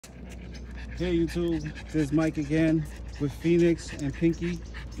Hey YouTube, this is Mike again with Phoenix and Pinky.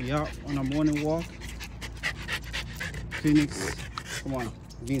 We out on a morning walk. Phoenix, come on,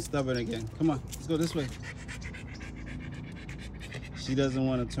 being stubborn again. Come on, let's go this way. She doesn't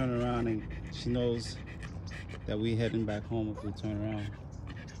want to turn around, and she knows that we heading back home if we turn around.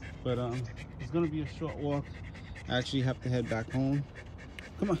 But it's gonna be a short walk. I actually have to head back home.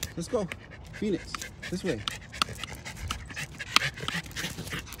 Come on, let's go. Phoenix, this way.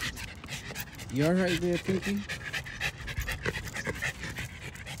 You all right there, Pinky?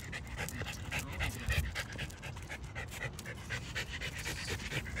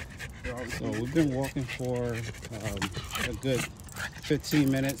 So we've been walking for a good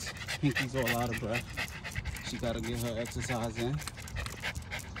 15 minutes. Pinky's all out of breath. She got to get her exercise in.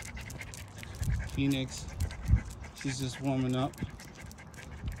 Phoenix, she's just warming up.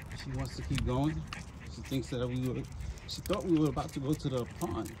 She wants to keep going. She thinks that she thought we were about to go to the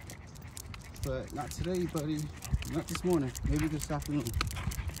pond. But not today, buddy. Not this morning. Maybe this afternoon.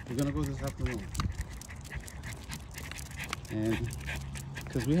 We're gonna go this afternoon. And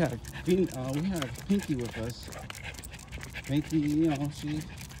because we had Pinky with us. Pinky, you know,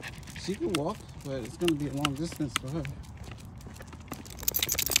 she can walk, but it's gonna be a long distance for her.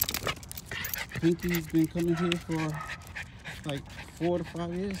 Pinky's been coming here for like 4 to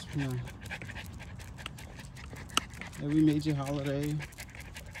 5 years now. Every major holiday,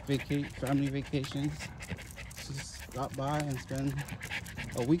 family vacations, just stop by and spend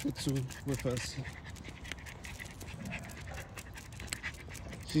a week or two with us.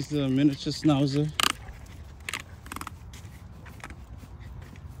 She's a miniature schnauzer.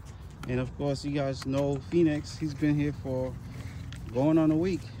 And of course, you guys know Phoenix. He's been here for going on a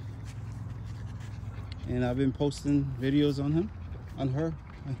week. And I've been posting videos on her.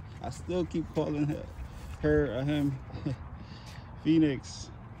 I still keep calling him Phoenix.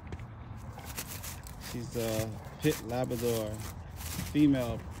 She's a pit Labrador,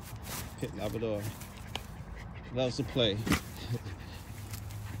 female pit Labrador. Loves to play.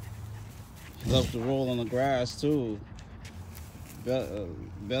 Loves to roll on the grass too.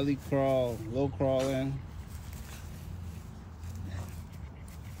 Belly crawl, low crawling.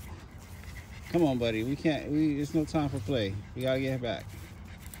 Come on, buddy. It's no time for play. We gotta get back.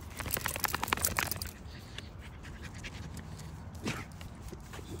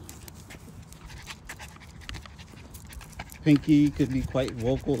 Pinky could be quite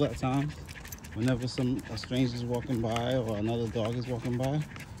vocal at times. Whenever a stranger's walking by or another dog is walking by,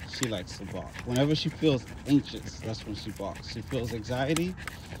 she likes to bark. Whenever she feels anxious, that's when she barks. She feels anxiety,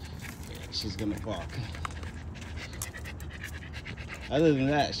 she's gonna bark. Other than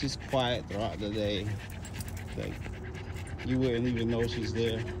that, she's quiet throughout the day. Like, you wouldn't even know she's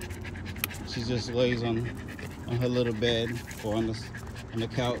there. She just lays on her little bed or on the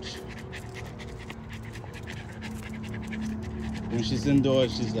couch. When she's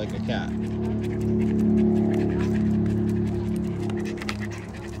indoors, she's like a cat.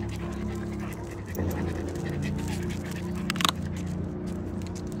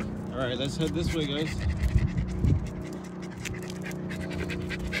 All right, let's head this way, guys.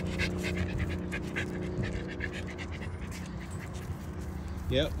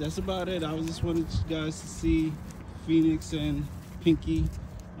 Yep, that's about it. I just wanted you guys to see Phoenix and Pinky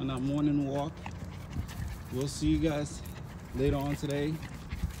on our morning walk. We'll see you guys later on today.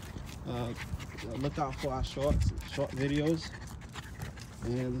 Look out for our short videos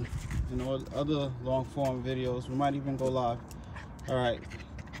and all other long form videos. We might even go live. All right,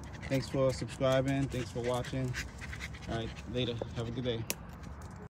 thanks for subscribing, thanks for watching. All right, later, have a good day.